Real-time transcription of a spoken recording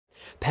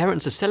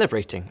Parents are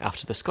celebrating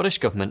after the Scottish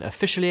Government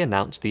officially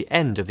announced the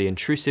end of the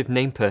intrusive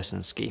named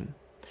person scheme.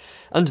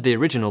 Under the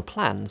original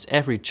plans,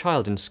 every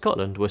child in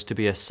Scotland was to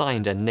be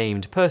assigned a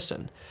named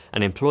person,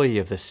 an employee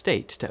of the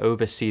state to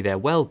oversee their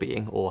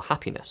well-being or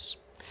happiness.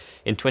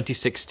 In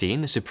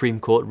 2016, the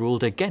Supreme Court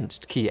ruled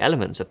against key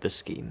elements of the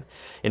scheme,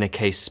 in a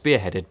case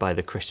spearheaded by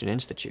the Christian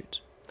Institute.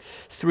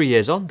 3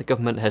 years on, the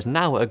government has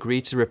now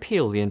agreed to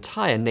repeal the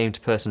entire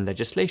named person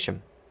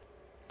legislation.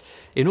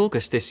 In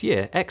August this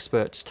year,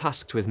 experts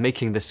tasked with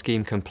making the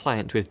scheme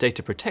compliant with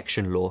data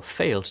protection law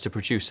failed to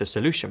produce a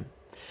solution.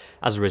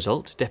 As a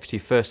result, Deputy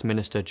First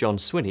Minister John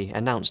Swinney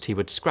announced he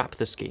would scrap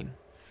the scheme.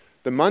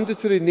 The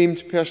mandatory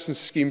named person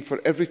scheme for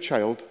every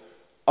child,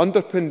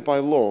 underpinned by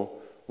law,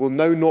 will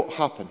now not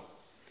happen.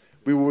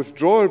 We will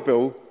withdraw our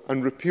bill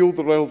and repeal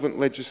the relevant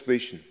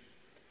legislation.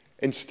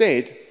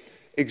 Instead,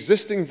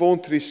 existing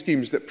voluntary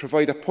schemes that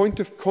provide a point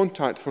of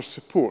contact for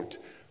support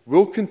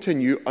will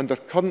continue under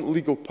current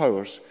legal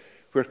powers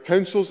where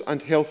councils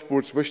and health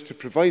boards wish to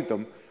provide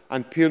them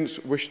and parents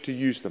wish to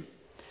use them.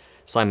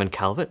 Simon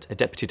Calvert, a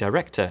Deputy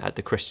Director at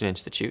the Christian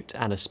Institute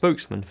and a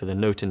spokesman for the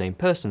No to Name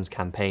Persons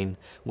campaign,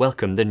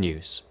 welcomed the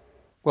news.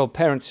 Well,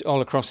 parents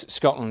all across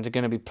Scotland are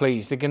going to be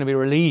pleased. They're going to be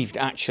relieved,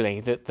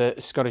 actually, that the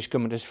Scottish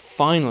Government has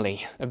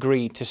finally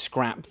agreed to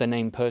scrap the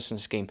named person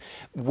scheme.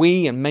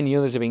 We and many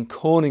others have been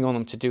calling on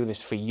them to do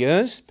this for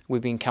years.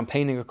 We've been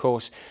campaigning, of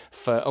course,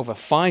 for over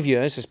 5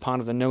 years as part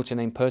of the No to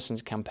Name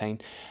Persons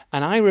campaign.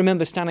 And I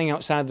remember standing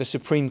outside the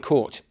Supreme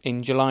Court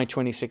in July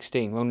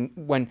 2016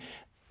 when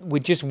we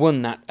just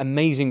won that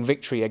amazing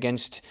victory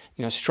against,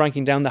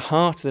 striking down the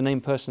heart of the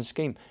named person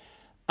scheme.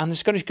 And the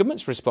Scottish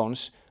Government's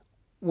response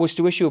was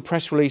to issue a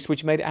press release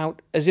which made it out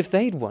as if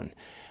they'd won.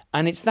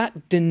 And it's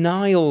that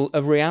denial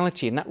of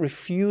reality and that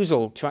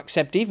refusal to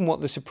accept even what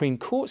the Supreme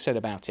Court said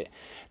about it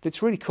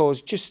that's really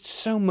caused just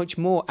so much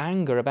more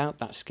anger about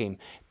that scheme.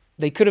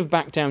 They could have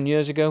backed down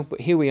years ago,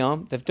 but here we are.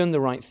 They've done the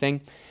right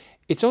thing.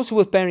 It's also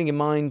worth bearing in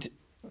mind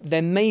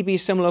there may be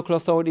some local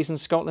authorities in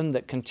Scotland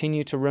that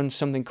continue to run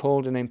something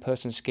called a named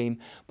person scheme,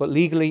 but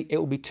legally it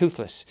will be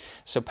toothless,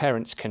 so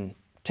parents can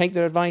take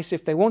their advice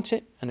if they want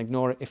it and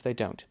ignore it if they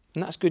don't.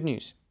 And that's good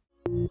news.